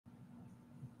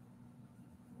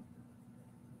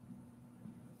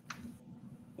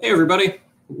Hey everybody,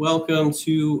 welcome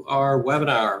to our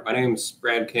webinar. My name is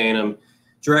Brad Kane. I'm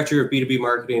Director of B2B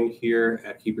Marketing here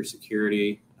at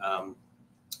CyberSecurity.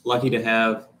 Lucky to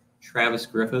have Travis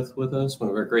Griffith with us, one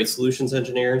of our great solutions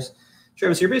engineers.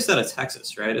 Travis, you're based out of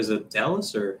Texas, right? Is it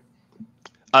Dallas or?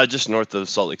 Just north of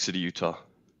Salt Lake City, Utah.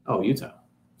 Oh, Utah.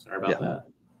 Sorry about that.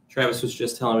 Travis was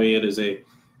just telling me it is a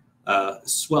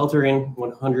sweltering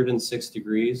 106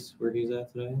 degrees where he's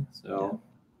at today. So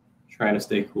trying to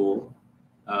stay cool.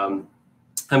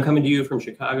 I'm coming to you from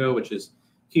Chicago, which is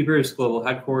Keeper's global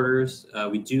headquarters.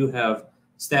 We do have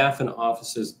staff and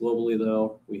offices globally,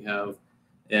 though. We have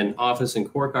an office in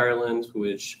Cork, Ireland,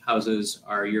 which houses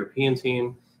our European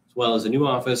team, as well as a new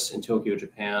office in Tokyo,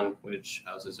 Japan, which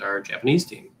houses our Japanese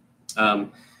team.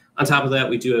 On top of that,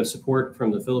 we do have support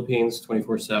from the Philippines,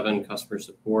 24/7 customer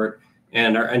support,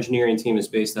 and our engineering team is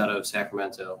based out of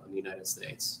Sacramento in the United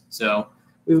States. So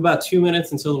we have about 2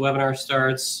 minutes until the webinar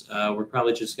starts. We're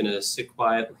probably just going to sit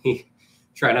quietly,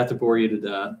 try not to bore you to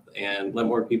death, and let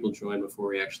more people join before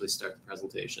we actually start the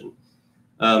presentation.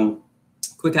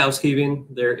 Quick housekeeping,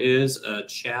 there is a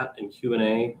chat and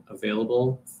Q&A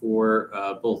available for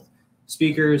both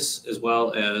speakers as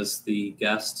well as the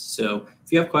guests. So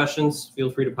if you have questions, feel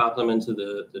free to pop them into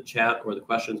the chat or the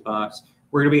questions box.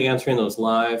 We're going to be answering those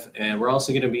live, and we're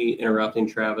also going to be interrupting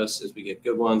Travis as we get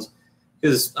good ones,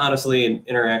 because honestly, an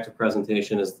interactive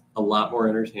presentation is a lot more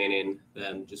entertaining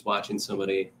than just watching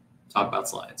somebody talk about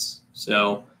slides.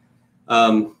 So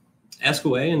ask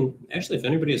away, and actually, if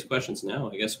anybody has questions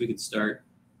now, I guess we could start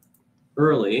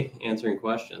early answering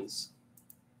questions.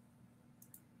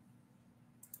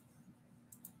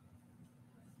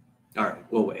 All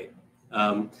right, we'll wait.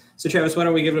 So Travis, why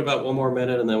don't we give it about 1 more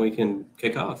minute and then we can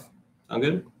kick off? Sound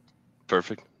good?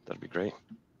 Perfect. That'd be great.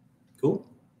 Cool.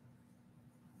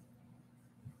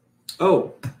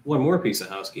 Oh, one more piece of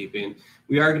housekeeping.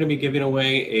 We are going to be giving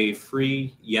away a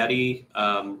free Yeti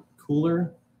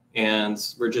cooler, and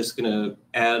we're just going to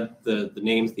add the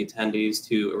names of the attendees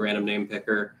to a random name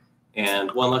picker,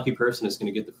 and one lucky person is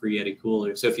going to get the free Yeti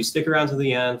cooler. So if you stick around to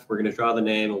the end, we're going to draw the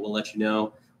name and we'll let you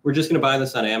know. We're just going to buy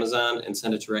this on Amazon and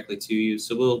send it directly to you.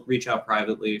 So we'll reach out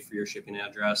privately for your shipping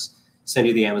address, send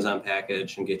you the Amazon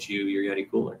package, and get you your Yeti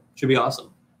cooler. Should be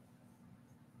awesome.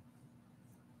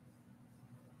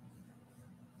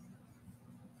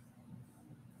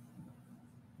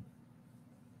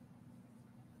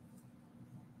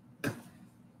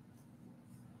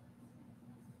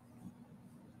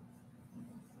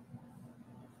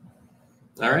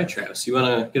 All right, Travis, you want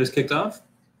to get us kicked off?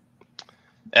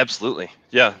 Absolutely.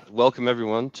 Yeah. Welcome,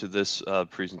 everyone, to this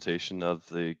presentation of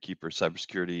the Keeper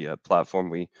Cybersecurity platform.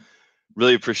 We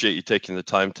really appreciate you taking the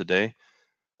time today.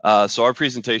 So our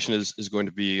presentation is going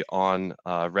to be on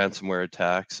ransomware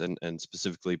attacks and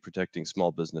specifically protecting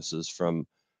small businesses from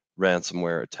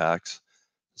ransomware attacks.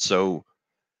 So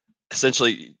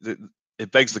essentially,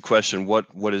 it begs the question,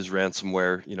 what is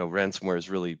ransomware? You know, ransomware is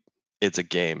really, it's a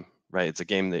game, right? It's a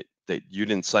game that you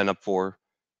didn't sign up for.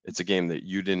 It's a game that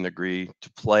you didn't agree to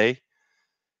play.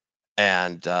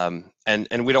 And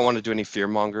we don't want to do any fear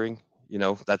mongering. You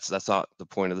know, that's not the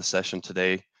point of the session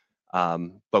today.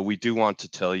 But we do want to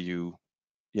tell you,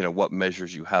 you know, what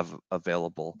measures you have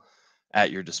available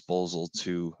at your disposal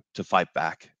to fight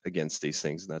back against these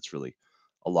things. And that's really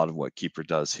a lot of what Keeper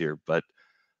does here. But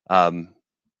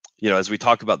you know, as we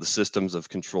talk about the systems of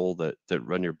control that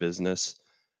run your business,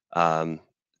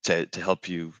 to help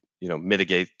you, you know,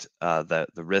 mitigate the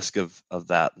risk of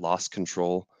that lost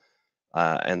control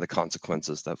and the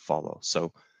consequences that follow.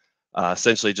 So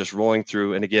essentially just rolling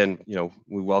through, and again, you know,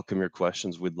 we welcome your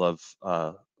questions. We'd love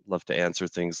to answer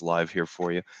things live here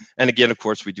for you. And again, of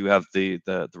course, we do have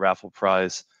the raffle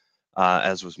prize,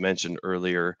 as was mentioned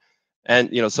earlier.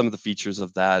 And you know, some of the features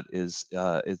of that is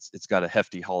it's got a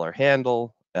hefty hauler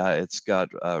handle. It's got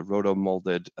roto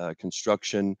molded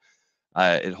construction.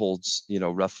 It holds, you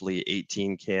know, roughly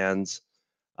 18 cans.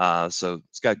 So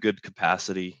it's got good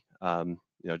capacity. You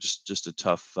know, just a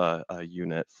tough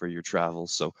unit for your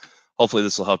travels. So hopefully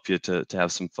this will help you to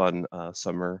have some fun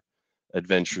summer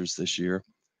adventures this year.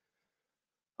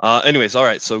 Anyways, all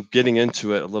right, so getting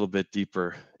into it a little bit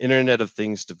deeper, Internet of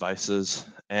Things devices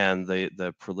and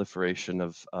the proliferation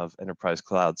of enterprise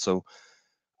cloud. So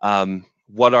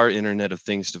what are Internet of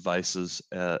Things devices?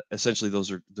 Essentially,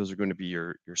 those are going to be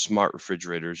your smart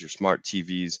refrigerators, your smart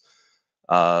TVs,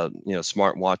 you know,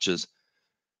 smart watches.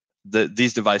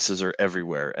 These devices are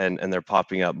everywhere, and they're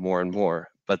popping up more and more.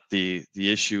 But the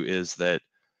issue is that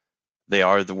they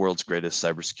are the world's greatest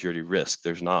cybersecurity risk.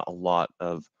 There's not a lot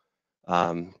of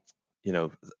you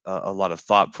know, a lot of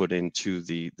thought put into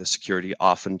the security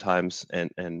oftentimes,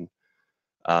 and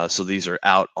So these are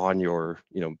out on your,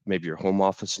 maybe your home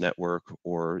office network,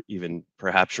 or even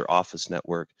perhaps your office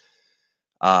network,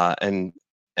 and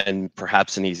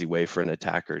perhaps an easy way for an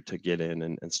attacker to get in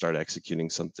and start executing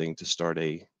something to start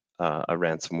a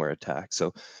ransomware attack.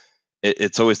 So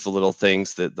it's always the little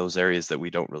things, that those areas that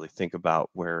we don't really think about,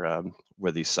 where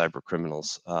these cyber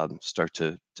criminals start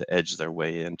to edge their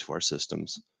way into our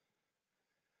systems.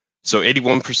 So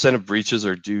 81% of breaches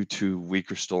are due to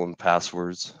weak or stolen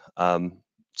passwords.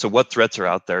 So what threats are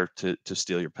out there to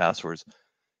steal your passwords?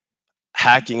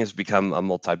 Hacking has become a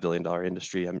multi-billion-dollar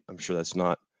industry. I'm sure that's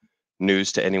not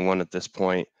news to anyone at this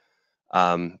point.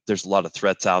 There's a lot of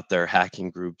threats out there: hacking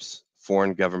groups,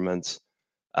 foreign governments.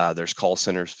 There's call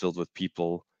centers filled with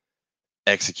people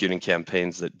executing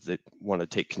campaigns that want to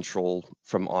take control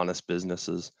from honest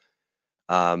businesses.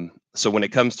 So when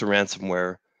it comes to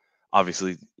ransomware,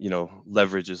 obviously,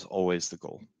 leverage is always the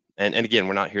goal. And again,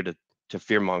 we're not here to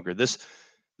fearmonger.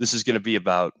 This is going to be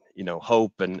about,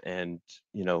 hope and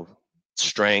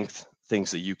strength,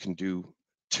 things that you can do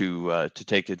to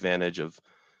take advantage of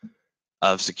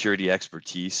security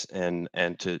expertise and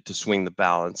to swing the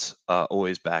balance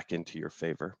always back into your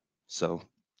favor. So,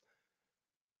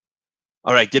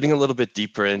 all right, getting a little bit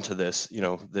deeper into this,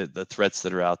 the threats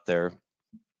that are out there.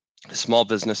 Small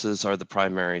businesses are the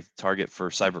primary target for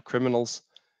cyber criminals.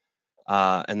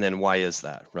 And then why is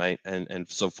that, right? And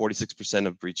so 46%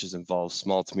 of breaches involve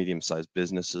small to medium-sized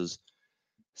businesses.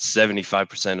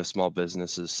 75% of small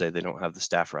businesses say they don't have the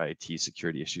staff or IT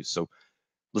security issues. So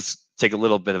let's take a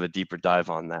little bit of a deeper dive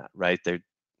on that, right? They're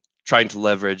trying to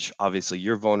leverage, obviously,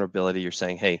 your vulnerability. You're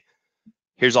saying, hey,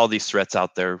 here's all these threats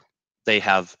out there. They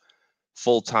have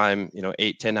full-time,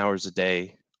 8-10 hours a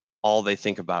day. All they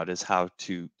think about is how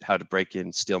to break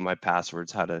in, steal my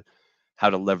passwords, how to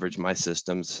leverage my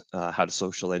systems, how to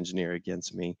social engineer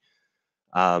against me.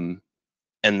 And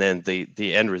then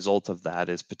the end result of that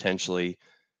is potentially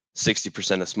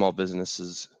 60% of small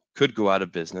businesses could go out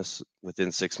of business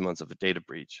within 6 months of a data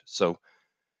breach. So,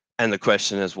 and the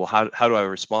question is, well, how do I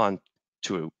respond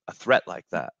to a threat like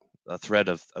that? A threat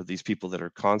of these people that are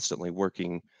constantly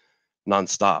working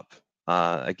nonstop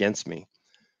against me.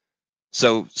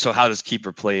 So how does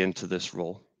Keeper play into this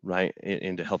role, right?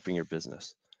 Into helping your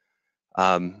business?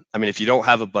 I mean, if you don't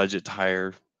have a budget to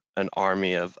hire an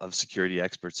army of security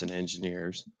experts and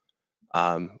engineers,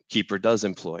 Keeper does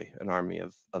employ an army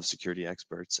of security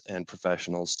experts and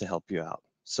professionals to help you out.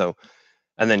 So,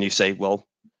 and then you say, well,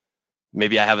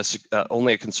 maybe I have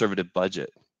only a conservative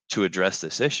budget to address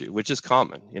this issue, which is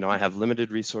common. I have limited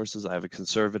resources. I have a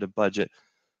conservative budget.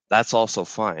 That's also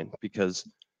fine, because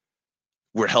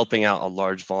we're helping out a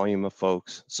large volume of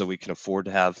folks, so we can afford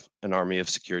to have an army of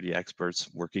security experts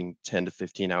working 10 to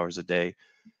 15 hours a day,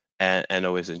 and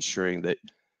always ensuring that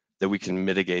we can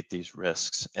mitigate these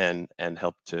risks and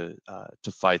help to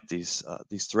fight these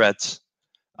threats,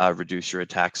 reduce your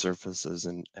attack surfaces,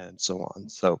 and so on.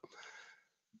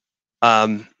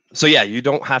 So yeah, you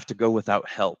don't have to go without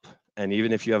help, and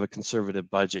even if you have a conservative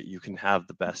budget, you can have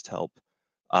the best help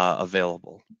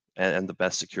available, and the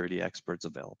best security experts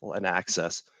available, and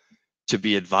access to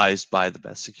be advised by the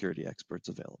best security experts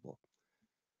available.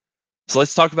 So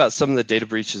let's talk about some of the data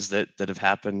breaches that have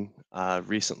happened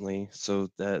recently. So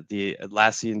the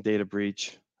Atlassian data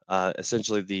breach,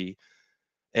 essentially the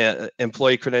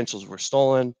employee credentials were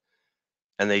stolen,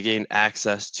 and they gained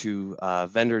access to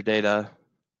vendor data,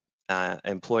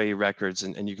 employee records,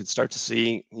 and you can start to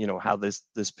see, how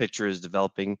this picture is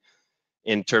developing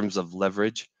in terms of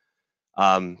leverage.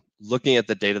 Looking at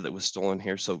the data that was stolen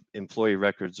here, so employee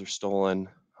records are stolen,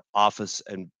 office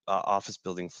and office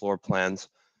building floor plans.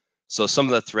 So some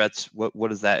of the threats, what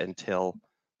does that entail?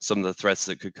 Some of the threats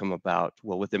that could come about.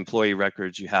 Well, with employee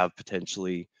records, you have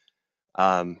potentially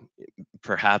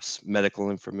perhaps medical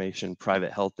information,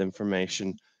 private health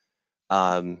information,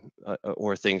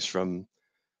 or things from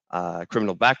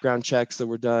criminal background checks that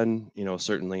were done,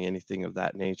 certainly anything of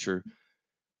that nature.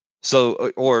 So,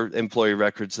 or employee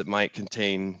records that might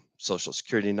contain social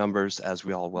security numbers, as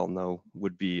we all well know,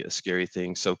 would be a scary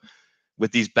thing. So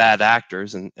with these bad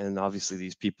actors, and obviously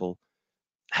these people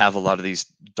have a lot of these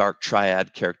dark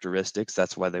triad characteristics.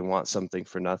 That's why they want something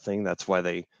for nothing. That's why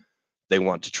they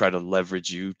want to try to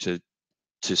leverage you to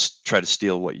try to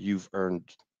steal what you've earned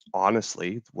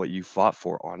honestly, what you fought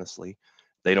for honestly.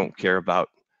 They don't care about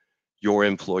your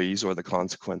employees or the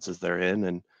consequences they're in.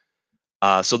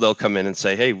 And so they'll come in and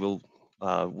say, hey, we'll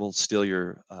steal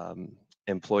your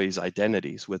employees'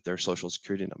 identities with their social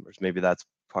security numbers. Maybe that's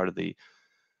part of the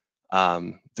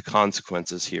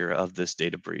consequences here of this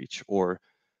data breach. Or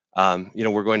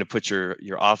we're going to put your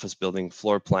office building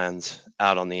floor plans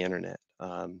out on the internet,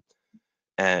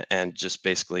 and just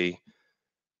basically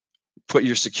put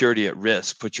your security at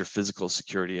risk, put your physical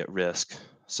security at risk.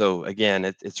 So again,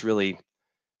 it's really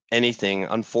anything,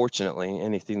 unfortunately,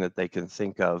 anything that they can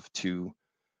think of to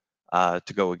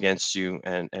go against you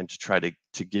and to try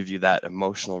to give you that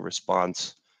emotional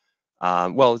response.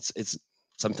 Well, it's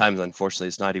sometimes, unfortunately,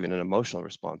 it's not even an emotional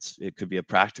response. It could be a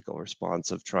practical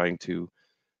response of trying to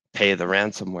pay the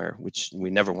ransomware, which we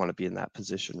never want to be in that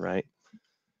position, right?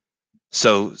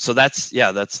 So that's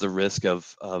the risk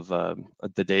of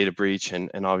the data breach,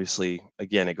 and obviously,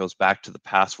 again, it goes back to the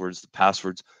passwords. The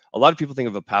passwords. A lot of people think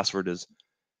of a password as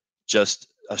just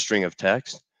a string of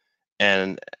text,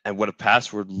 and what a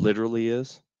password literally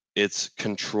is, it's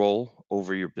control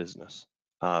over your business.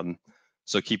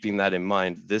 So keeping that in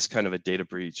mind, this kind of a data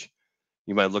breach,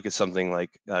 you might look at something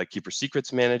like Keeper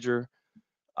Secrets Manager,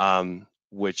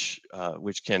 which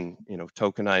can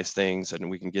tokenize things, and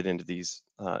we can get into these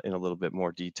in a little bit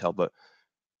more detail. But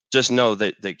just know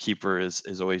that Keeper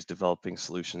is always developing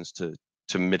solutions to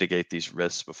mitigate these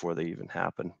risks before they even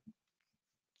happen.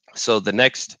 So the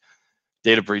next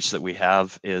data breach that we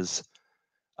have is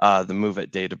the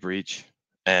MoveIt data breach,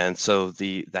 and so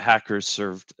the hackers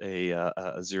served a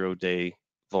 0-day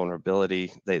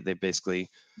vulnerability. They basically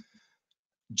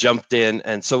jumped in,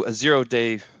 and so a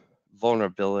 0-day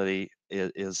vulnerability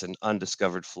is an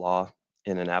undiscovered flaw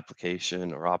in an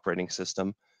application or operating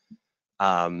system,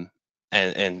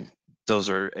 and those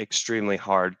are extremely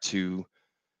hard to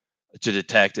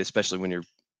detect, especially when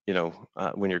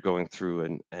you're going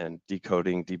through and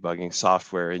decoding, debugging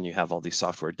software, and you have all these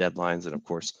software deadlines, and of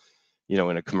course,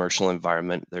 in a commercial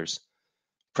environment, there's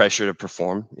pressure to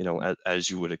perform, as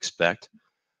you would expect.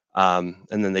 And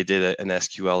then they did an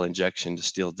SQL injection to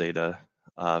steal data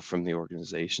from the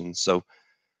organization. So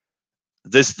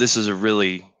this is a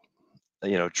really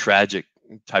tragic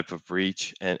type of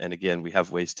breach, and again, we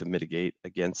have ways to mitigate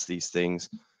against these things.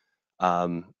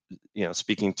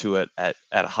 Speaking to it at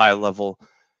a high level,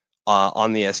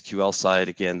 on the SQL side,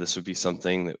 again, this would be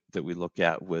something that we look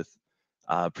at with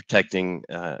protecting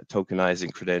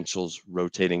tokenizing credentials,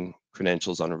 rotating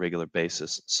credentials on a regular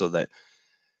basis, so that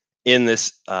in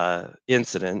this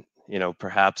incident,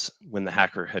 perhaps when the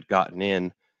hacker had gotten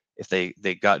in, if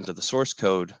they got into the source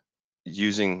code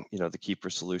using the Keeper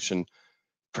solution,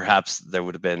 perhaps there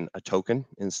would have been a token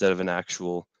instead of an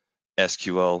actual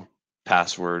SQL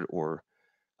password, or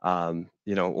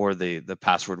or the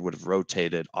password would have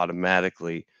rotated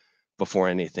automatically before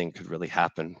anything could really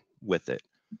happen with it.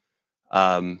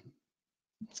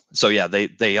 So yeah,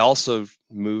 they also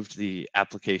moved the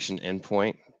application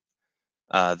endpoint,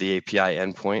 the API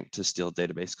endpoint, to steal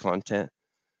database content.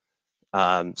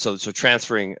 So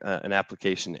transferring an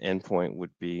application endpoint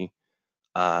would be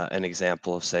an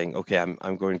example of saying, okay,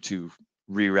 I'm going to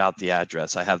reroute the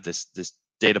address. I have this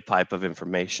data pipe of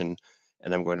information,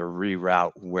 and I'm going to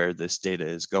reroute where this data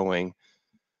is going,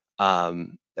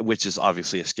 which is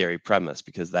obviously a scary premise,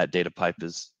 because that data pipe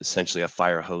is essentially a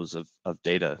fire hose of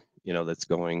data, that's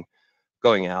going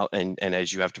out, and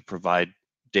as you have to provide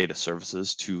data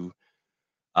services to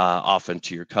often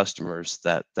to your customers,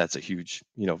 that's a huge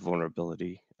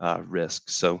vulnerability risk.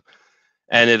 So,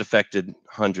 and it affected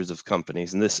hundreds of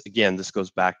companies, and this goes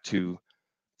back to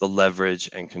the leverage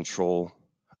and control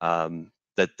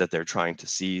that they're trying to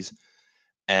seize.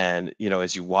 And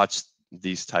as you watch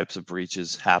these types of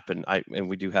breaches happen, and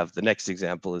we do have the next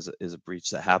example is a breach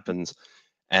that happens,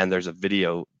 and there's a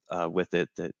video with it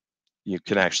that you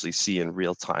can actually see in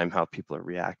real time how people are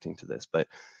reacting to this. But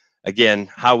again,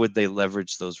 how would they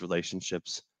leverage those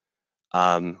relationships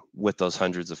with those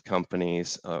hundreds of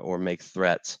companies, or make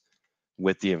threats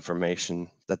with the information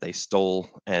that they stole?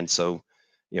 And so,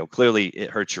 clearly it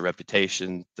hurts your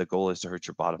reputation. The goal is to hurt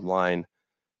your bottom line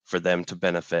for them to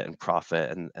benefit and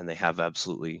profit, and they have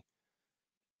absolutely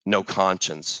no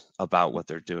conscience about what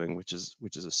they're doing, which is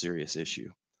a serious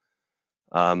issue.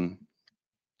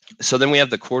 So then we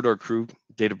have the Corridor Crew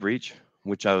data breach,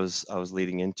 which I was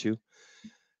leading into.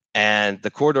 And the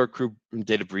Corridor Crew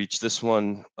data breach, this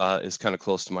one is kind of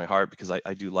close to my heart, because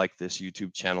I do like this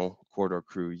YouTube channel, Corridor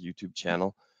Crew YouTube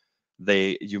channel.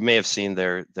 You may have seen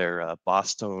their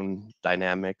Boston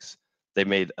Dynamics. They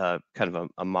made kind of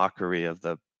a mockery of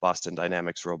the Boston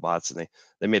Dynamics robots, and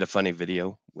they made a funny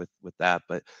video with that.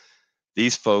 But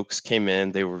these folks came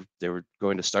in, they were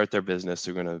going to start their business.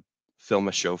 They're going to film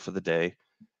a show for the day,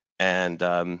 and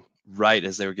right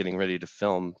as they were getting ready to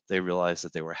film, they realized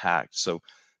that they were hacked. So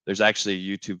there's actually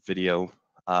a YouTube video,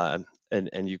 and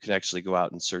you can actually go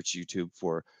out and search YouTube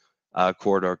for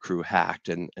Corridor Crew hacked,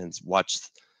 and watch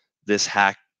this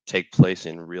hack take place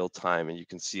in real time, and you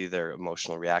can see their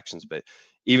emotional reactions. But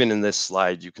even in this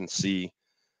slide, you can see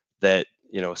that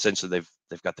essentially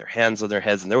they've got their hands on their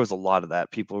heads, and there was a lot of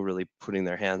that, people really putting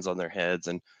their hands on their heads,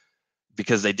 and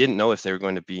because they didn't know if they were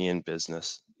going to be in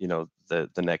business, the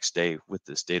next day with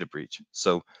this data breach.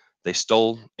 So they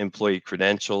stole employee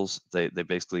credentials. They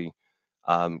basically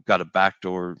got a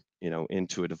backdoor,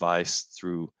 into a device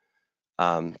through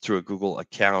a Google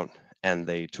account, and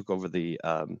they took over the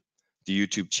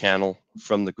YouTube channel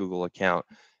from the Google account.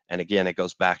 And again, it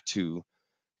goes back to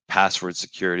password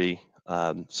security.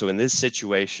 So in this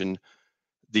situation,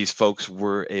 these folks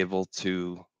were able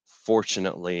to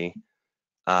fortunately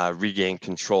regain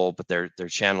control, but their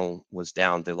channel was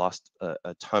down. They lost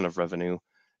a ton of revenue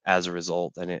as a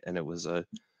result, and it was a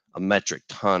metric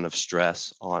ton of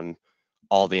stress on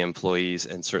all the employees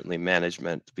and certainly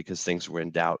management, because things were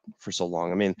in doubt for so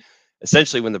long. I mean,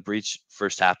 essentially when the breach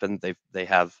first happened, they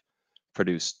have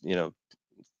produced,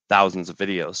 thousands of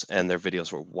videos, and their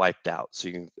videos were wiped out. So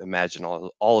you can imagine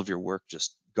all of your work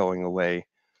just going away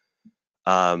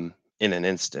in an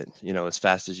instant, as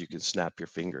fast as you can snap your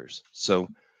fingers. So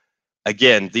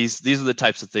again, these are the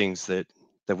types of things that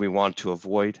we want to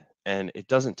avoid, and it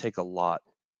doesn't take a lot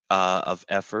of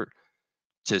effort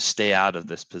to stay out of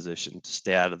this position, to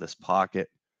stay out of this pocket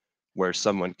where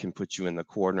someone can put you in the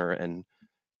corner and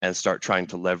start trying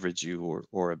to leverage you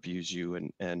or abuse you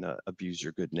and abuse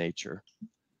your good nature.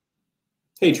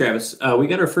 Hey, Travis, we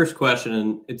got our first question,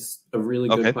 and it's a really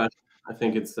good Okay. question. I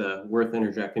think it's worth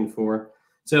interjecting for.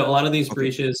 So a lot of these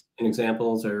breaches and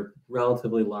examples are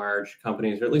relatively large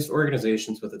companies, or at least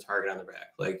organizations with a target on their back,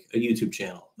 like a YouTube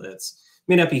channel that's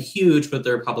may not be huge, but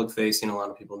they're public facing. A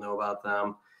lot of people know about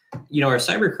them. Are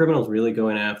cyber criminals really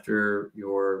going after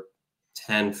your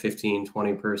 10, 15,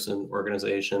 20 person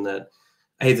organization that,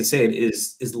 I hate to say it,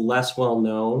 is less well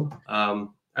known?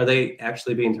 Are they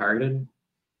actually being targeted?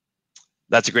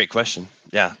 That's a great question.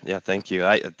 Yeah, thank you.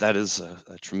 That is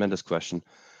a tremendous question.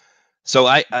 So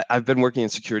I've been working in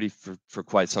security for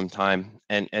quite some time,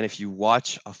 and if you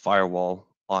watch a firewall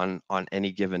on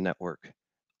any given network,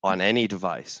 on any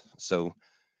device, so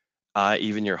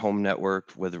even your home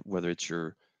network, whether it's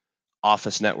your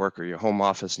office network or your home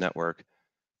office network,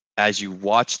 as you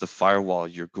watch the firewall,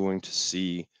 you're going to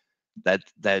see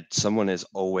that someone is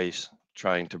always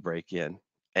trying to break in.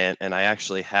 And I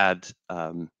actually had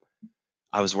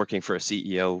I was working for a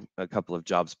CEO a couple of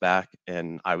jobs back,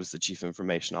 and I was the chief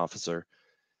information officer,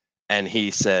 and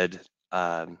he said,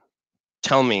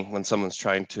 tell me when someone's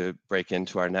trying to break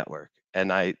into our network.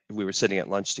 And we were sitting at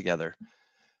lunch together,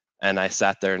 and I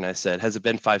sat there and I said, has it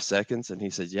been 5 seconds? And he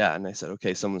said, yeah. And I said,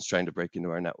 okay, someone's trying to break into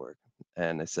our network.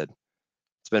 And I said,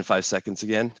 it's been 5 seconds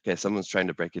again. Okay, someone's trying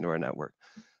to break into our network.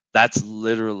 That's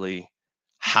literally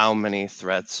how many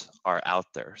threats are out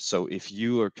there. So if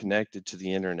you are connected to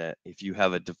the internet, if you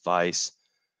have a device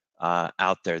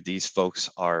out there, these folks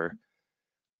are,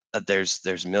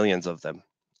 there's millions of them,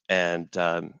 and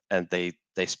they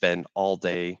spend all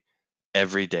day,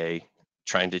 every day,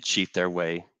 trying to cheat their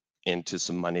way into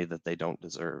some money that they don't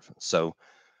deserve. So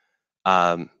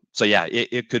yeah,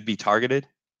 it could be targeted.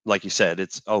 Like you said,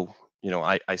 it's,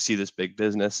 I see this big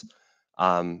business,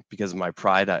 because of my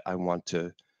pride, I want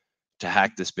to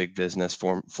hack this big business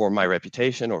for my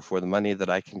reputation, or for the money that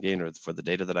I can gain, or for the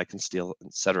data that I can steal,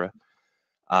 etc.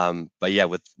 But yeah,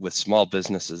 with small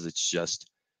businesses, it's just,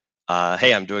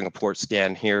 hey, I'm doing a port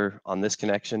scan here on this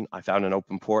connection. I found an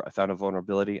open port. I found a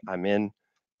vulnerability. I'm in,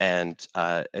 and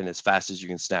as fast as you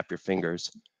can snap your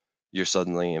fingers, you're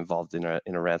suddenly involved in a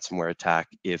ransomware attack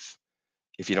if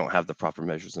you don't have the proper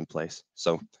measures in place.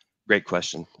 So, great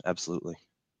question. Absolutely.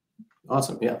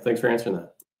 Awesome. Yeah, thanks for answering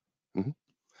that. Mm-hmm.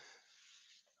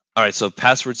 All right. So,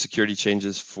 password security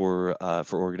changes for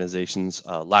organizations: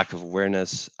 lack of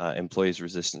awareness, employees'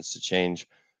 resistance to change,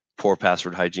 poor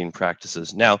password hygiene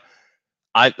practices. Now,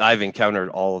 I've encountered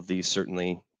all of these,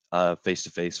 certainly face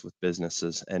to face with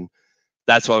businesses, and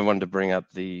that's why I wanted to bring up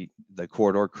the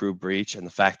Corridor Crew breach and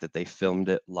the fact that they filmed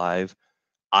it live.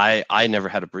 I never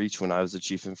had a breach when I was the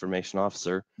chief information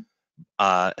officer,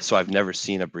 so I've never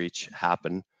seen a breach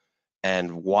happen.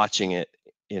 And watching it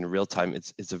in real time,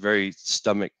 it's a very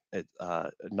stomach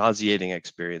nauseating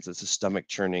experience. It's a stomach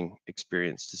churning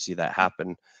experience to see that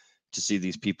happen, to see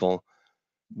these people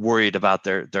worried about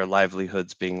their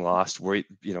livelihoods being lost, worried,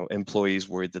 employees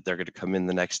worried that they're going to come in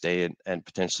the next day and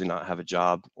potentially not have a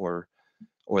job, or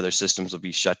their systems will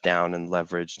be shut down and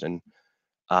leveraged.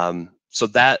 And so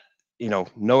that,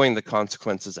 knowing the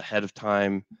consequences ahead of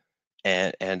time,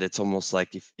 and it's almost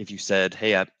like if you said,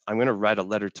 hey, I'm going to write a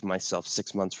letter to myself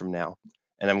 6 months from now,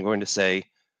 and I'm going to say,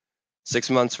 6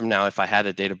 months from now, if I had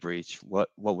a data breach, what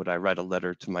would I write a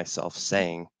letter to myself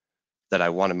saying that I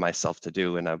wanted myself to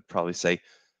do? And I'd probably say,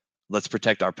 let's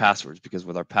protect our passwords, because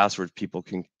with our passwords, people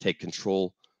can take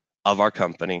control of our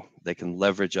company. They can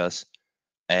leverage us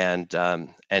and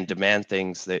demand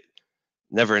things that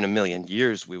never in a million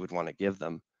years we would want to give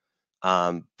them.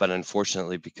 But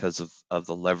unfortunately, because of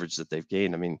the leverage that they've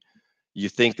gained, I mean, you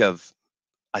think of,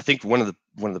 I think one of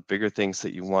the bigger things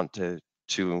that you want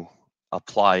to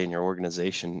apply in your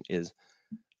organization is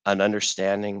an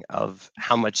understanding of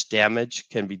how much damage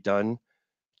can be done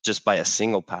just by a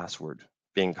single password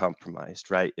being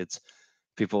compromised, right? It's,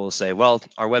 people will say, well,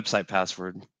 our website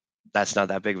password, that's not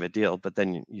that big of a deal. But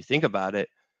then you think about it,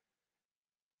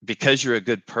 because you're a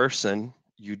good person,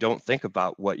 you don't think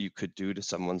about what you could do to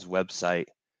someone's website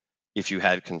if you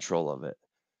had control of it.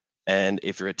 And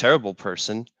if you're a terrible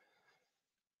person,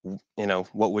 you know,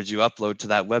 what would you upload to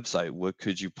that website? What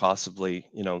could you possibly,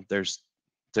 you know, there's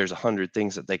 100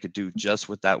 things that they could do just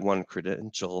with that one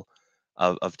credential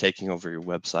of taking over your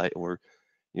website, or,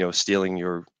 you know, stealing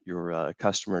your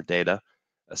customer data,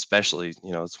 especially,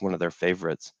 you know, it's one of their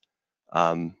favorites.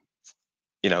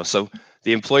 You know, so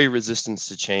the employee resistance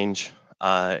to change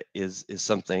is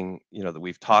something, you know, that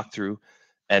we've talked through,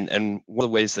 and one of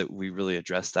the ways that we really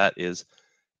address that is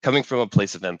coming from a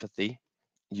place of empathy.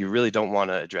 You really don't want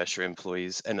to address your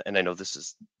employees, and I know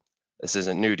this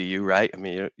isn't new to you, right? I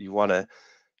mean, you want to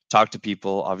talk to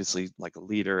people, obviously, like a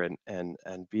leader,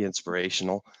 and be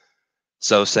inspirational.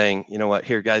 So saying, you know what,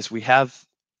 here guys, we have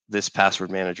this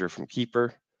password manager from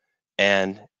Keeper,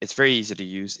 and it's very easy to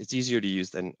use. It's easier to use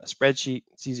than a spreadsheet.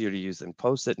 It's easier to use than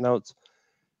Post-it notes.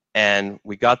 And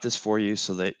we got this for you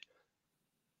so that,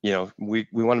 you know, we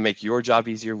want to make your job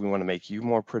easier. We want to make you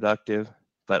more productive,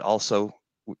 but also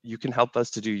you can help us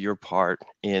to do your part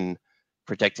in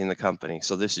protecting the company.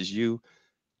 So this is you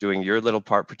doing your little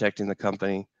part protecting the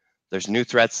company. There's new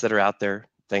threats that are out there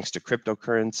thanks to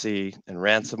cryptocurrency and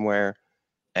ransomware,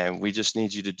 and we just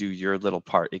need you to do your little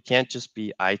part. It can't just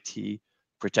be IT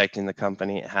protecting the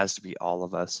company. It has to be all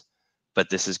of us, but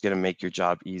this is going to make your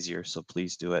job easier, so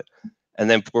please do it. And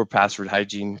then poor password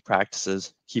hygiene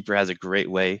practices. Keeper has a great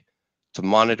way to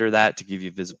monitor that, to give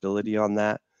you visibility on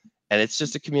that. And it's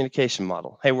just a communication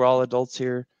model. Hey, we're all adults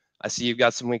here. I see you've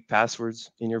got some weak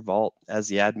passwords in your vault as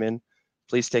the admin.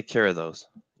 Please take care of those,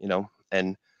 you know,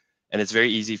 and it's very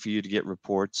easy for you to get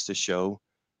reports to show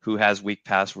who has weak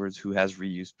passwords, who has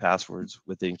reused passwords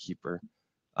within Keeper.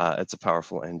 It's a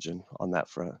powerful engine on that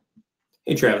front.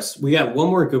 Hey, Travis, we got one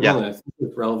more good Yeah. one that I think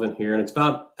is relevant here, and it's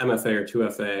about MFA or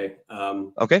 2FA.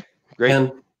 Okay, great.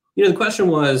 And, you know, the question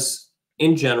was,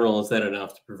 in general, is that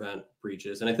enough to prevent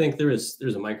breaches? And I think there's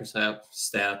a Microsoft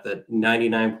stat that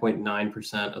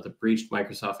 99.9% of the breached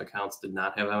Microsoft accounts did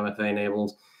not have MFA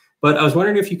enabled. But I was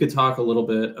wondering if you could talk a little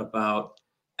bit about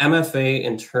MFA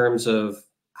in terms of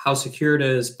how secure it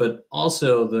is, but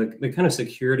also the kind of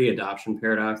security adoption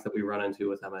paradox that we run into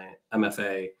with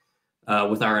MFA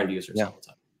with our end users all the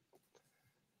time.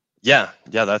 Yeah,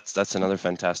 that's another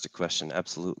fantastic question.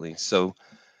 Absolutely. So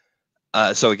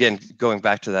again, going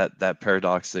back to that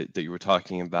paradox that you were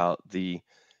talking about,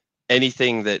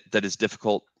 anything that is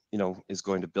difficult, you know, is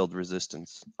going to build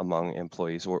resistance among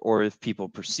employees, or if people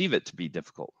perceive it to be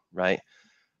difficult, right?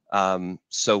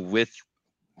 So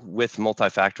with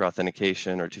multi-factor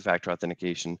authentication or two-factor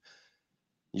authentication,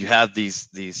 you have these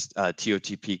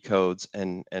TOTP codes,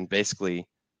 and basically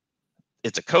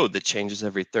it's a code that changes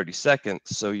every 30 seconds.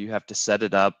 So you have to set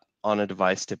it up on a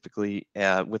device, typically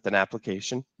with an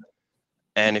application.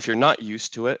 And if you're not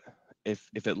used to it, if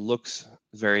it looks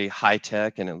very high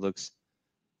tech and it looks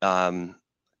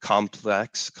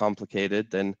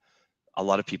complicated, then a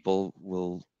lot of people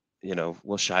will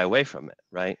shy away from it,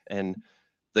 right? And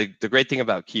the great thing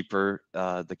about Keeper,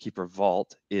 the Keeper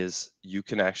Vault, is you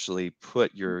can actually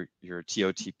put your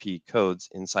TOTP codes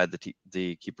inside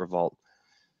the Keeper Vault.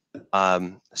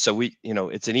 So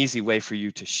it's an easy way for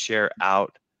you to share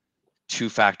out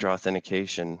two-factor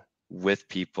authentication with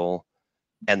people,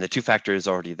 and the two-factor is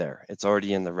already there. It's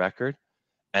already in the record.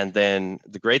 And then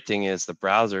the great thing is the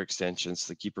browser extensions,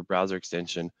 the Keeper browser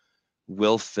extension,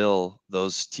 will fill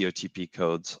those TOTP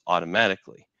codes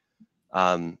automatically.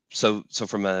 So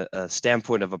from a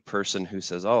standpoint of a person who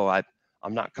says, "Oh,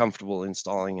 I'm not comfortable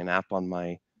installing an app on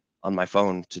my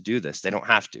phone to do this," they don't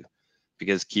have to,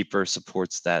 because Keeper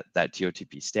supports that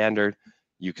TOTP standard.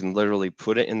 You can literally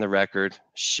put it in the record,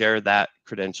 share that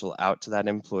credential out to that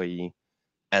employee,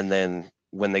 and then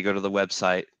when they go to the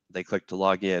website, they click to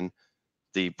log in,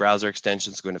 the browser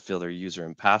extension is going to fill their user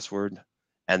and password,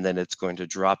 and then it's going to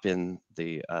drop in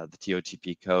the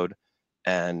TOTP code,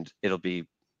 and it'll be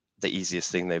the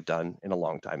easiest thing they've done in a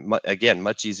long time. Again,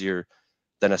 much easier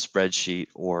than a spreadsheet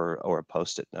or a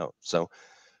Post-it note. So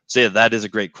So yeah, that is a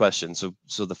great question. So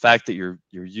the fact that you're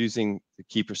using the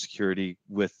Keeper Security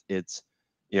with its,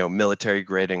 military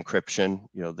grade encryption,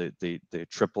 the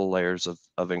triple layers of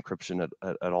encryption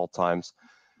at all times.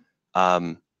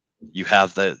 You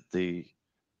have the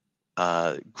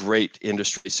great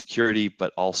industry security,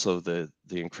 but also the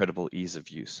incredible ease of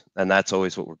use, and that's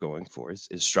always what we're going for, is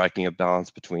striking a balance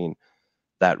between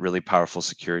that really powerful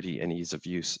security and ease of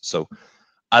use. So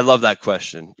I love that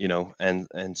question,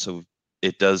 and so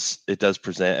it does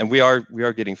present, and we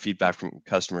are getting feedback from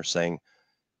customers saying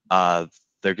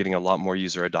they're getting a lot more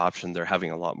user adoption. They're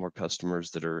having a lot more customers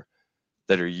that are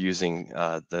using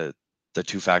the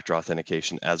two-factor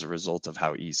authentication as a result of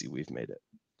how easy we've made it.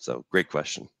 So great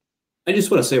question. I just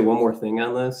want to say one more thing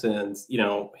on this, and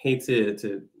hate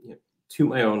to toot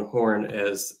my own horn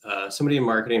as somebody in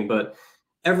marketing, but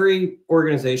every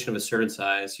organization of a certain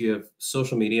size, you have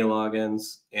social media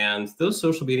logins, and those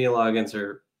social media logins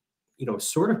are,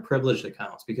 sort of privileged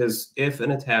accounts, because if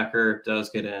an attacker does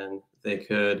get in, they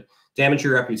could damage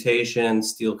your reputation,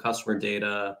 steal customer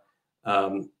data,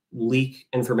 leak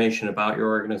information about your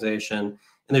organization.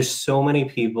 And there's so many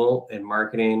people in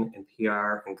marketing and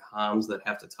PR and comms that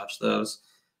have to touch those.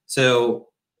 So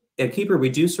at Keeper, we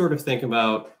do sort of think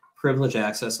about privilege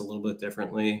access a little bit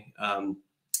differently.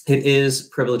 It is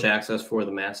privilege access for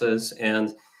the masses.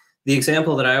 And the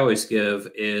example that I always give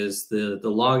is the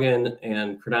login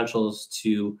and credentials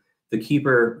to the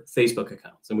Keeper Facebook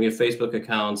accounts. And we have Facebook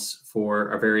accounts for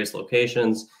our various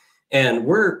locations. And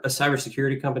we're a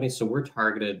cybersecurity company, so we're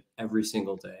targeted every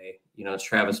single day. As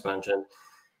Travis mentioned,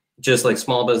 just like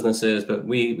small businesses, but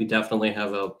we definitely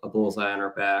have a bullseye on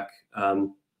our back.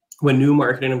 When new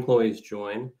marketing employees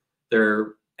join,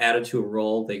 they're added to a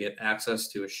role. They get access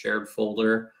to a shared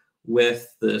folder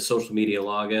with the social media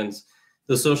logins.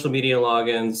 The social media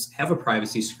logins have a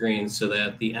privacy screen so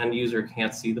that the end user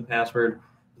can't see the password.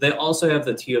 They also have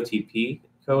the TOTP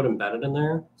code embedded in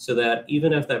there, so that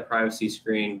even if that privacy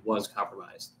screen was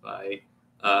compromised by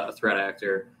a threat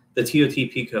actor, the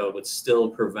TOTP code would still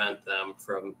prevent them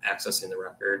from accessing the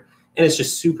record. And it's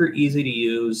just super easy to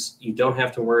use. You don't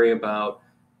have to worry about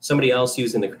somebody else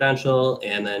using the credential,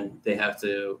 and then they have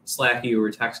to Slack you or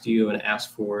text you and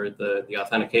ask for the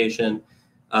authentication.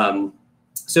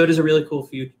 So it is a really cool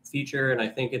feature, and I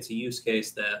think it's a use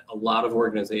case that a lot of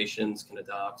organizations can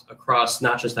adopt across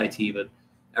not just IT, but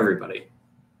everybody.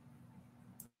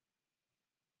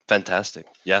 Fantastic.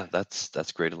 Yeah,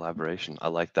 that's great elaboration. I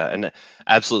like that. And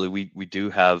absolutely, we do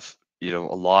have, a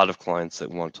lot of clients that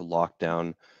want to lock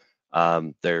down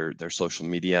their social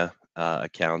media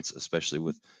accounts, especially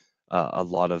with a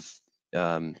lot of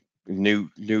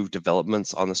new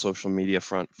developments on the social media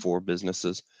front for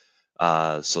businesses.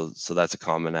 So that's a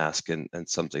common ask, and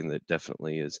something that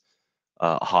definitely is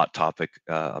a hot topic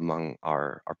among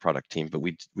our product team. But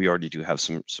we already do have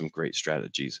some great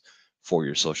strategies for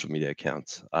your social media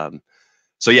accounts.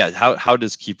 So yeah, how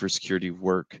does Keeper Security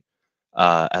work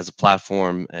as a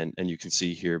platform? And you can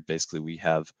see here, basically we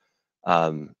have,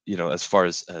 as far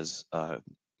as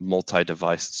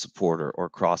multi-device support or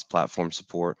cross-platform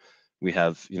support, we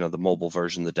have, the mobile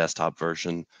version, the desktop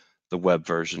version, the web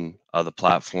version of the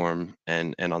platform,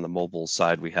 and on the mobile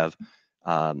side we have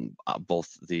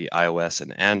both the iOS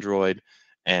and Android,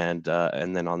 and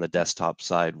then on the desktop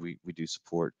side we do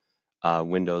support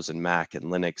Windows and Mac and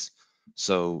Linux.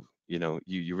 So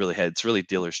you really it's really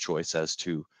dealer's choice as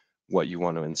to what you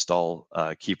want to install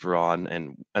Keeper on,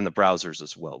 and the browsers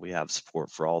as well. We have support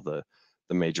for all the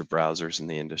major browsers in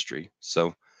the industry.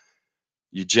 So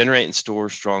you generate and store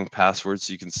strong passwords.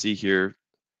 You can see here,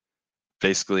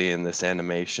 basically in this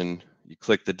animation, you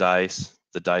click the dice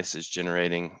is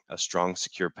generating a strong,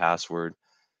 secure password,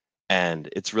 and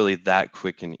it's really that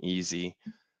quick and easy.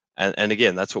 And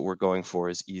again, that's what we're going for,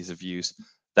 is ease of use.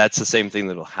 That's the same thing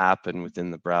that'll happen within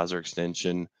the browser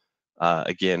extension.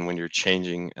 Again, when you're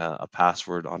changing a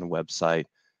password on a website,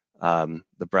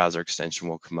 the browser extension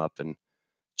will come up and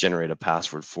generate a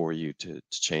password for you to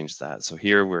change that. So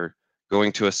here we're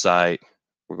going to a site,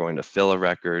 we're going to fill a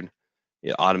record,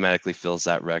 it automatically fills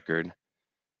that record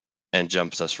and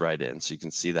jumps us right in. So you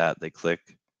can see that they click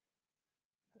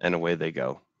and away they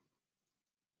go.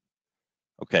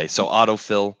 Okay, so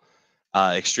autofill,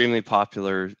 extremely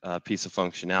popular piece of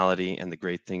functionality. And the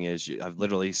great thing is I've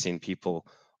literally seen people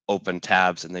open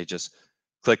tabs and they just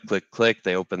click, click, click.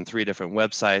 They open 3 different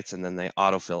websites and then they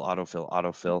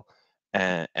autofill.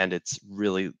 And it's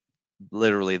really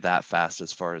literally that fast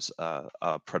as far as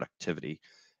productivity.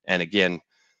 And again,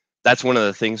 that's one of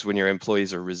the things when your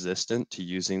employees are resistant to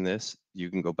using this,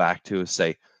 you can go back to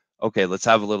say, okay, let's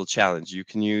have a little challenge. You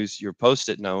can use your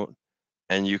Post-it note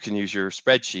and you can use your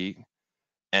spreadsheet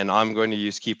and I'm going to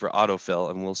use Keeper autofill,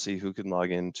 and we'll see who can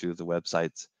log into the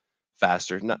websites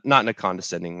faster. Not in a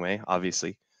condescending way,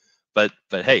 obviously, but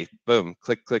hey, boom,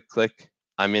 click, click, click.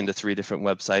 I'm into 3 different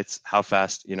websites. How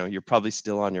fast? You know, you're probably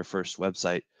still on your first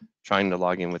website trying to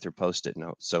log in with your Post-it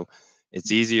note. So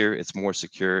it's easier, it's more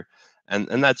secure,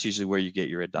 and that's usually where you get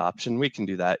your adoption. We can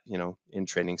do that, you know, in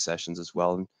training sessions as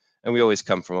well, and we always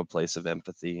come from a place of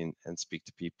empathy and speak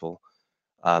to people,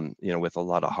 you know, with a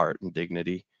lot of heart and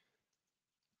dignity.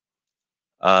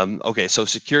 Okay, so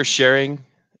secure sharing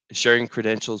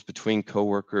credentials between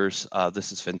coworkers.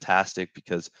 This is fantastic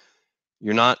because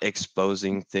you're not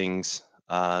exposing things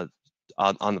on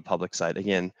the public side.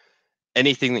 Again,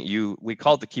 anything that we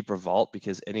call it the Keeper Vault,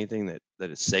 because anything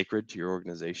that is sacred to your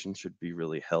organization should be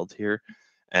really held here.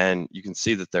 And you can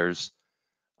see that there's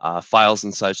files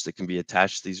and such that can be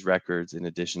attached to these records in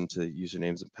addition to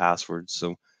usernames and passwords.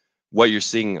 So what you're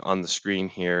seeing on the screen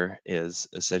here is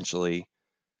essentially,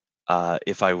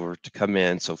 if I were to come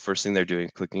in, so first thing they're doing,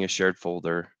 clicking a shared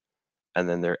folder, and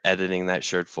then they're editing that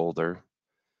shared folder.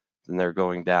 Then they're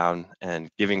going down and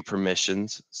giving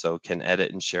permissions, so can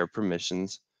edit and share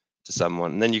permissions to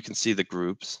someone. And then you can see the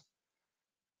groups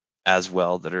as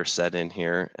well that are set in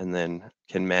here, and then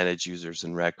can manage users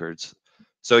and records.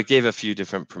 So it gave a few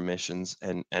different permissions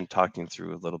and talking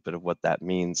through a little bit of what that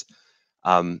means.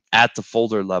 At the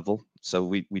folder level, so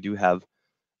we do have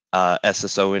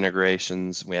SSO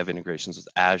integrations. We have integrations with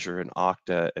Azure and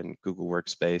Okta and Google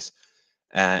Workspace.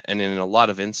 And in a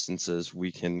lot of instances,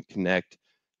 we can connect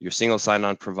your single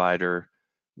sign-on provider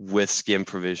with SCIM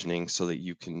provisioning so that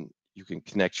you can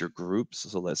connect your groups.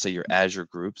 So let's say your Azure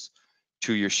groups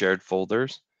to your shared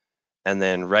folders. And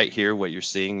then right here, what you're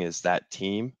seeing is that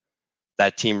team.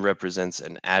 That team represents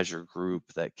an Azure group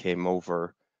that came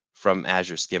over from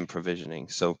Azure SCIM provisioning.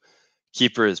 So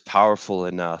Keeper is powerful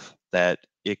enough that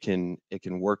it can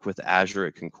work with Azure,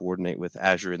 it can coordinate with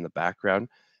Azure in the background,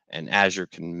 and Azure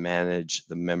can manage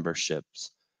the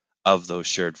memberships of those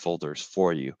shared folders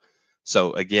for you.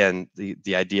 So again,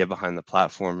 the idea behind the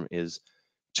platform is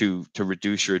to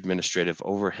reduce your administrative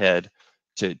overhead,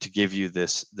 to give you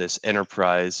this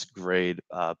enterprise grade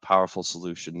powerful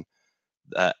solution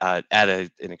at an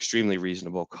extremely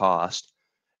reasonable cost.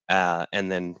 And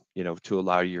then, you know, to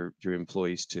allow your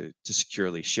employees to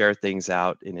securely share things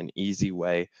out in an easy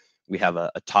way. We have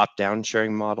a top-down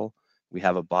sharing model. We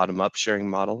have a bottom-up sharing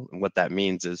model, and what that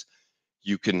means is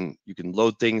you can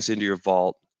load things into your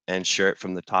vault and share it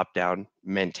from the top down,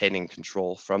 maintaining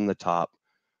control from the top.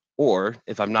 Or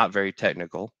if I'm not very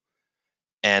technical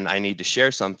and I need to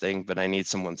share something, but I need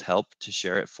someone's help to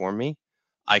share it for me,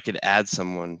 I could add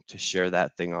someone to share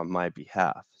that thing on my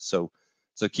behalf. So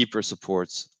Keeper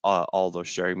supports all those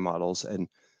sharing models, and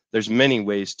there's many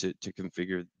ways to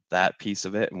configure that piece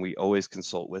of it. And we always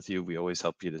consult with you. We always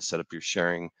help you to set up your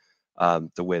sharing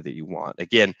the way that you want.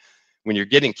 Again, when you're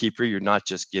getting Keeper, you're not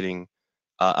just getting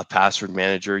a password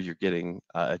manager, you're getting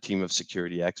a team of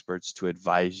security experts to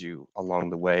advise you along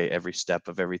the way, every step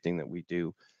of everything that we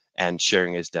do. And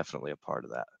sharing is definitely a part of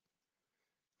that.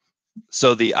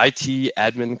 So the IT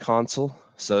admin console,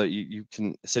 so you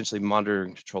can essentially monitor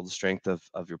and control the strength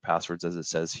of your passwords, as it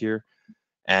says here,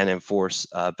 and enforce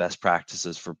best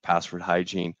practices for password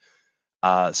hygiene.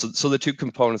 So the 2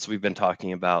 components we've been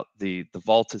talking about, the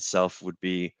vault itself would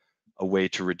be a way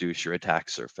to reduce your attack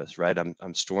surface, right?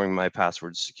 I'm storing my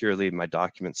passwords securely, my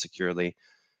documents securely.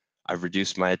 I've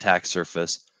reduced my attack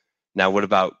surface. Now, what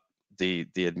about the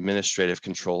administrative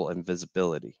control and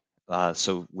visibility?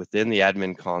 So within the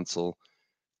admin console,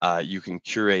 you can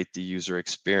curate the user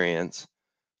experience,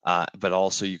 but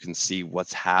also you can see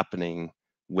what's happening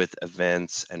with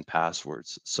events and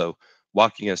passwords. So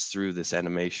walking us through this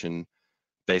animation,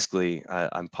 basically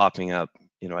I'm popping up,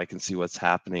 you know, I can see what's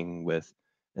happening with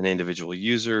an individual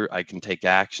user. I can take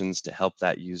actions to help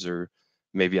that user.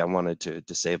 Maybe I wanted to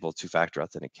disable 2-factor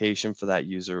authentication for that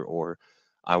user, or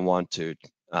I want to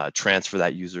transfer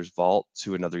that user's vault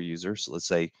to another user. So let's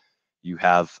say you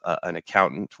have an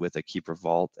accountant with a Keeper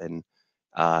vault, and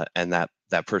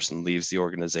that person leaves the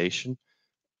organization,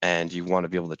 and you want to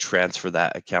be able to transfer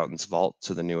that accountant's vault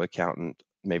to the new accountant.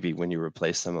 Maybe when you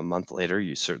replace them a month later,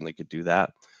 you certainly could do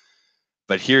that.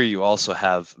 But here you also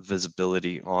have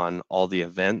visibility on all the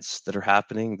events that are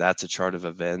happening. That's a chart of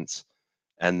events.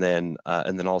 And then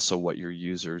also what your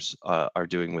users are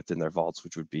doing within their vaults,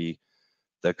 which would be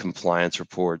the compliance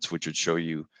reports, which would show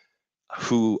you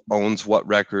who owns what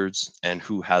records and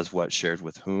who has what shared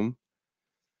with whom.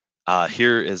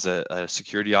 Here is a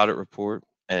security audit report,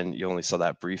 and you only saw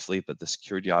that briefly, but the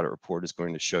security audit report is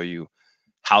going to show you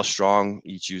how strong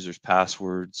each user's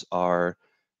passwords are,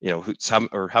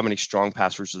 how many strong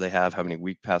passwords do they have, how many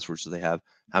weak passwords do they have,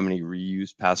 how many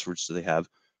reused passwords do they have,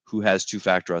 who has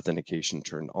two-factor authentication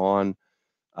turned on.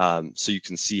 So you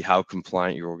can see how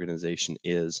compliant your organization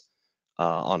is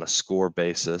on a score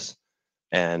basis.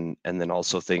 And then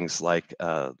also things like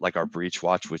our breach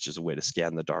watch, which is a way to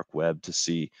scan the dark web to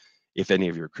see if any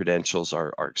of your credentials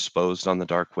are exposed on the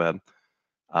dark web.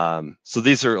 So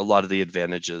these are a lot of the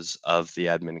advantages of the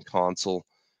admin console.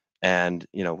 And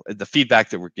the feedback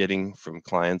that we're getting from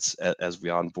clients as we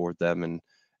onboard them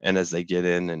and as they get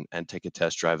in and take a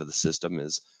test drive of the system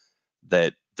is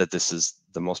that this is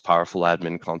the most powerful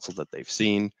admin console that they've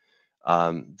seen,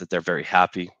 that they're very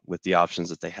happy with the options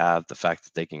that they have, the fact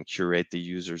that they can curate the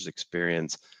user's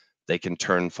experience, they can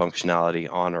turn functionality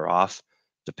on or off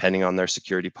depending on their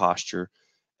security posture,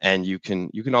 and you can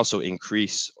also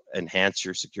enhance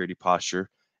your security posture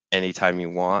anytime you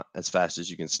want, as fast as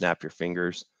you can snap your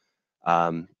fingers.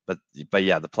 But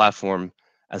yeah, the platform,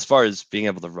 as far as being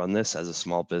able to run this as a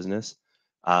small business,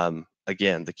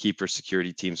 again, the Keeper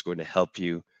security team is going to help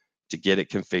you to get it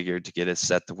configured, to get it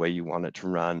set the way you want it to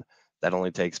run. That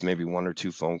only takes maybe 1 or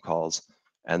 2 phone calls,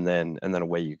 and then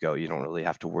away you go. You don't really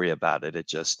have to worry about it. It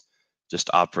just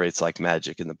operates like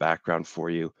magic in the background for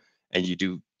you, and you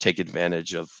do take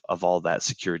advantage of all that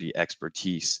security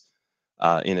expertise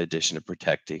in addition to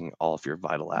protecting all of your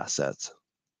vital assets.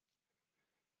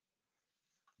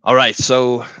 All right,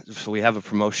 so we have a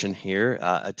promotion here.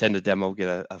 Attend a demo,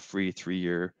 get a free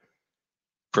 3-year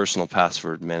personal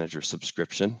password manager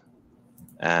subscription,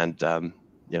 and I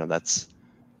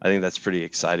think that's pretty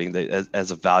exciting.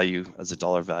 As a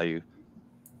dollar value,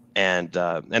 and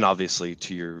obviously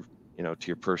to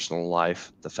your personal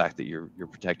life, the fact that you're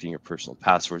protecting your personal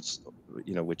passwords,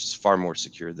 which is far more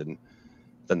secure than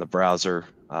the browser,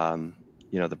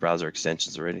 the browser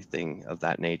extensions or anything of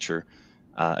that nature.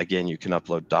 Again, you can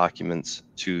upload documents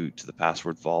to the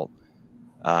password vault,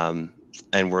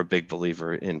 and we're a big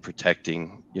believer in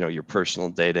protecting your personal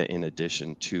data in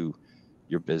addition to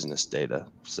your business data.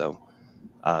 So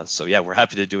yeah, we're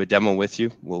happy to do a demo with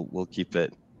you. We'll keep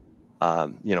it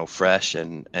fresh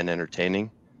and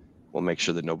entertaining. We'll make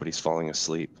sure that nobody's falling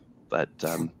asleep. But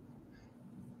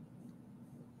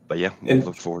yeah, we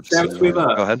look forward to Travis, seeing we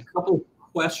have Go ahead. couple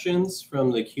questions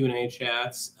from the Q&A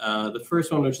chats. The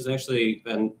first one, which has actually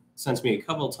been sent to me a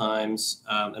couple times,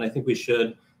 and I think we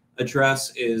should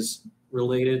address, is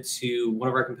related to one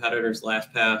of our competitors,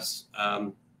 LastPass.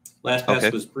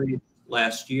 LastPass was breached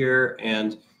last year,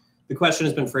 and the question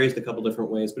has been phrased a couple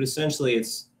different ways, but essentially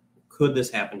it's, could this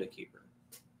happen to Keeper?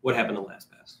 What happened to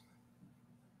LastPass?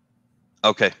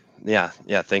 Okay, yeah,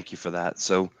 thank you for that.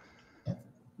 So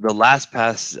the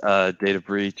LastPass data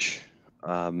breach,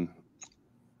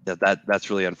 that's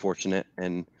really unfortunate,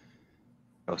 and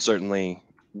certainly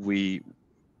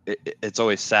it's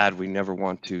always sad. We never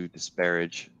want to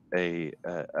disparage a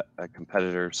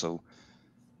competitor. So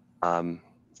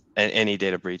any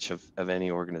data breach of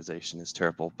any organization is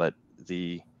terrible, but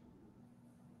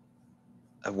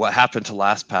what happened to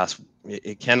LastPass,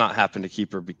 it cannot happen to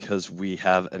Keeper because we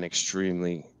have an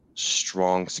extremely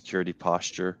strong security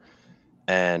posture,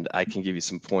 and I can give you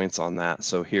some points on that.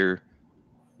 So here,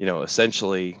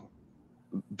 essentially,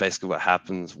 basically what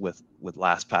happens with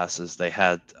LastPass is they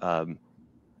had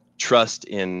trust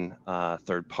in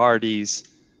third parties,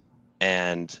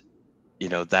 and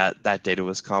that data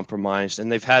was compromised,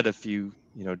 and they've had a few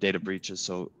data breaches.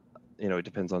 So it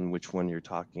depends on which one you're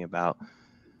talking about.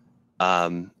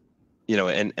 And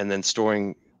then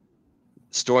storing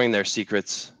their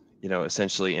secrets,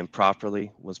 essentially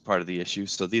improperly was part of the issue.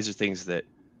 So these are things that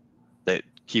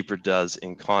Keeper does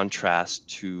in contrast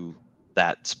to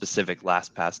that specific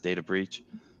LastPass data breach.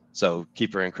 So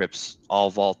Keeper encrypts all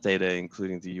vault data,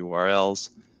 including the URLs.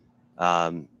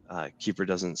 Keeper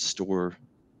doesn't store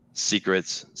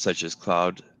secrets such as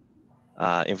cloud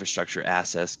infrastructure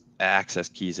access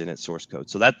keys in its source code.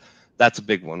 So that's a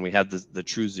big one. We have the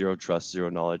true zero trust, zero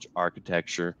knowledge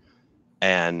architecture,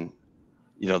 and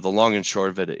the long and short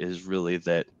of it is really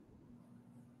that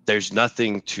there's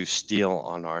nothing to steal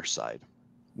on our side.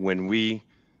 When we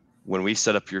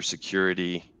set up your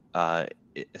security,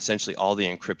 essentially all the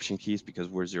encryption keys, because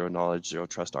we're zero knowledge, zero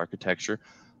trust architecture,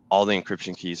 all the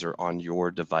encryption keys are on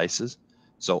your devices.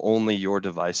 So only your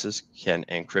devices can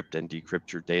encrypt and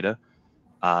decrypt your data.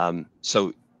 And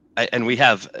we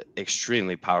have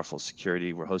extremely powerful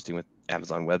security. We're hosting with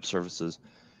Amazon Web Services,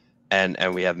 and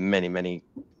we have many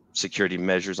security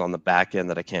measures on the back end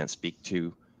that I can't speak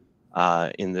to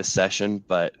in this session,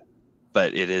 but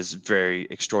it is very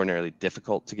extraordinarily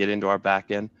difficult to get into our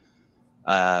back end.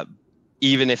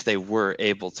 even if they were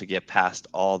able to get past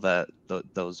all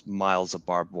those miles of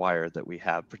barbed wire that we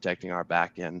have protecting our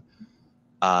back end,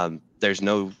 there's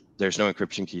no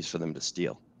encryption keys for them to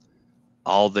steal.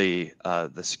 All the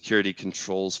security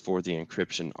controls for the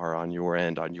encryption are on your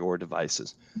end, on your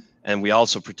devices, and we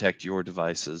also protect your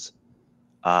devices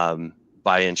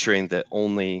by ensuring that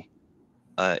only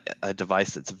a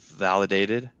device that's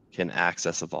validated can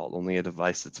access a vault. Only a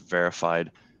device that's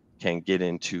verified can get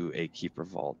into a Keeper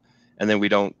vault. And then we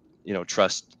don't,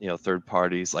 trust, third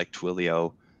parties like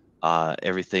Twilio,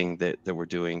 everything that we're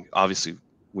doing. Obviously,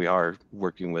 we are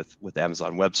working with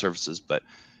Amazon Web Services, but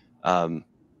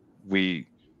we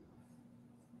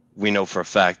know for a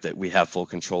fact that we have full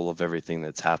control of everything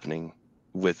that's happening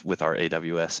with our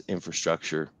AWS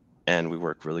infrastructure, and we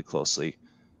work really closely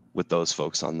with those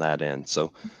folks on that end.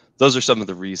 So those are some of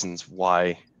the reasons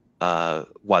why the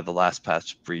last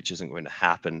patch breach isn't going to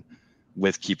happen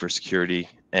with Keeper Security,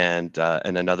 and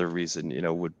another reason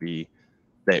would be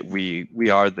that we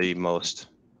are the most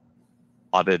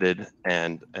audited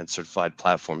and certified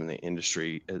platform in the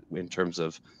industry in terms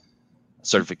of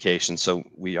certification. So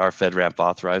we are FedRAMP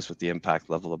authorized with the impact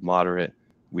level of moderate.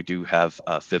 We do have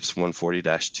FIPS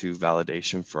 140-2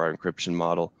 validation for our encryption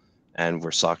model, and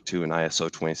we're SOC 2 and ISO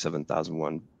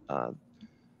 27001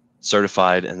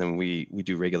 certified. And then we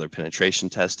do regular penetration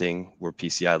testing. We're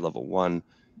PCI level 1,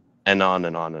 and on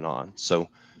and on and on. So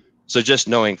just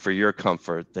knowing for your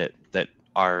comfort that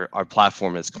our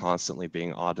platform is constantly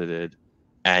being audited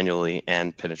annually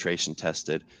and penetration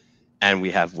tested, and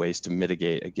we have ways to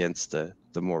mitigate against the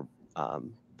more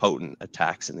potent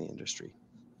attacks in the industry.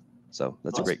 So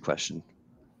that's awesome. A great question.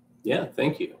 Yeah,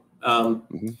 thank you.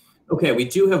 Okay, we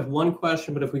do have one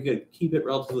question, but if we could keep it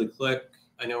relatively quick.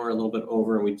 I know we're a little bit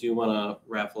over, and we do want to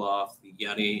raffle off the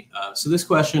Yeti. So this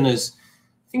question is,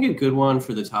 I think, a good one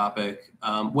for the topic.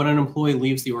 When an employee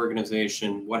leaves the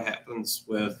organization, what happens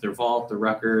with their vault, their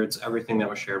records, everything that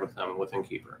was shared with them within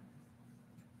Keeper?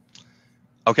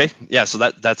 Okay, yeah, so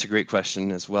that's a great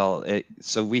question as well.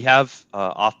 So we have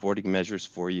offboarding measures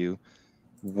for you.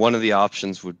 One of the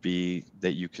options would be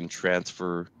that you can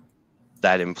transfer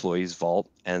that employee's vault,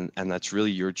 and that's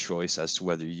really your choice as to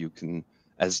whether you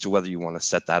want to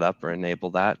set that up or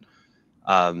enable that.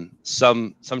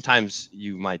 Sometimes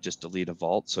you might just delete a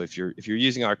vault. So if you're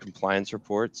using our compliance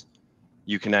reports,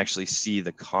 you can actually see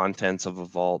the contents of a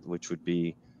vault, which would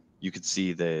be, you could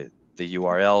see the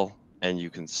URL, and you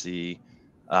can see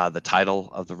the title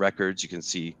of the records. You can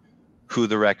see who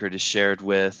the record is shared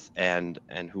with and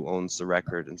who owns the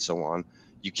record, and so on.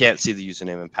 You can't see the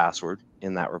username and password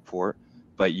in that report,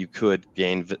 but you could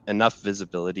gain enough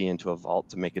visibility into a vault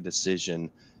to make a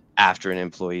decision after an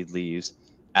employee leaves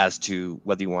as to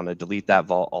whether you want to delete that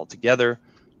vault altogether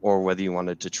or whether you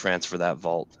wanted to transfer that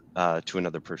vault to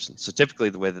another person. So typically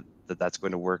the way that's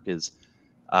going to work is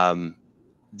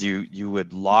you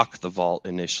would lock the vault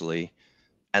initially,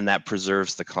 and that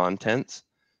preserves the contents.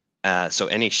 So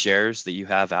any shares that you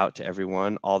have out to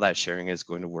everyone, all that sharing is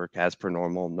going to work as per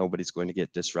normal. Nobody's going to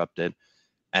get disrupted.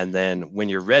 And then when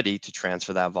you're ready to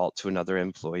transfer that vault to another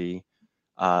employee,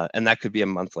 and that could be a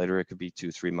month later, it could be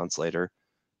 2-3 months later,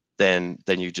 then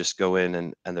you just go in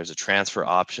and there's a transfer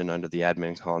option under the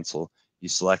admin console. You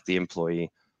select the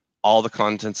employee. All the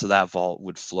contents of that vault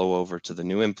would flow over to the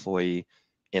new employee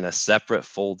in a separate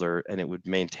folder, and it would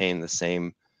maintain the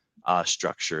same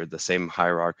structure, the same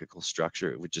hierarchical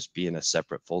structure. It would just be in a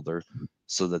separate folder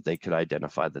so that they could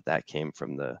identify that came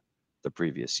from the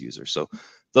previous user. So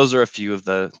those are a few of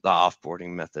the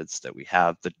offboarding methods that we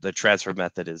have. The transfer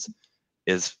method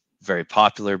is very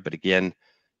popular, but again,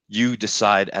 you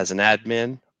decide as an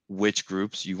admin which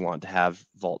groups you want to have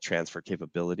vault transfer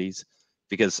capabilities,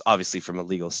 because obviously from a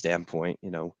legal standpoint,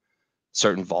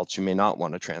 certain vaults you may not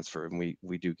want to transfer, and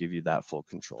we do give you that full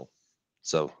control.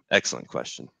 So excellent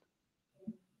question.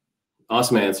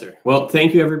 Awesome answer. Well,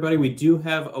 thank you, everybody. We do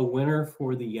have a winner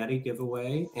for the Yeti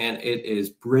giveaway, and it is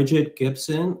Bridget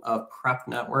Gibson of Prep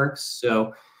Networks.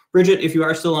 So Bridget, if you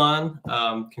are still on,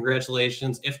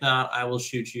 congratulations. If not, I will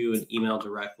shoot you an email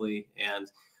directly, and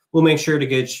we'll make sure to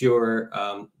get your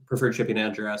preferred shipping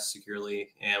address securely,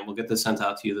 and we'll get this sent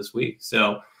out to you this week.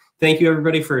 So thank you,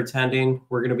 everybody, for attending.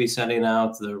 We're going to be sending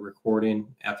out the recording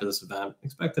after this event,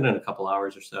 expected in a couple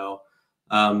hours or so.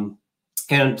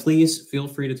 And please feel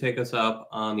free to take us up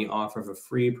on the offer of a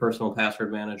free personal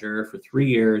password manager for 3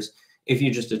 years if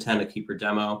you just attend a Keeper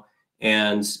demo.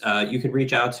 And you can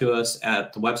reach out to us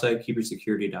at the website,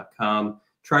 keepersecurity.com.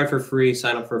 Try for free,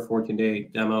 sign up for a 14-day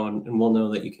demo, and we'll know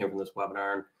that you came from this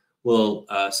webinar, and we'll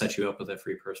set you up with a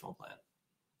free personal plan.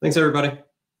 Thanks, everybody.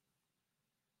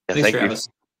 Yeah, Thanks, Travis.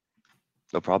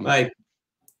 No problem. Bye.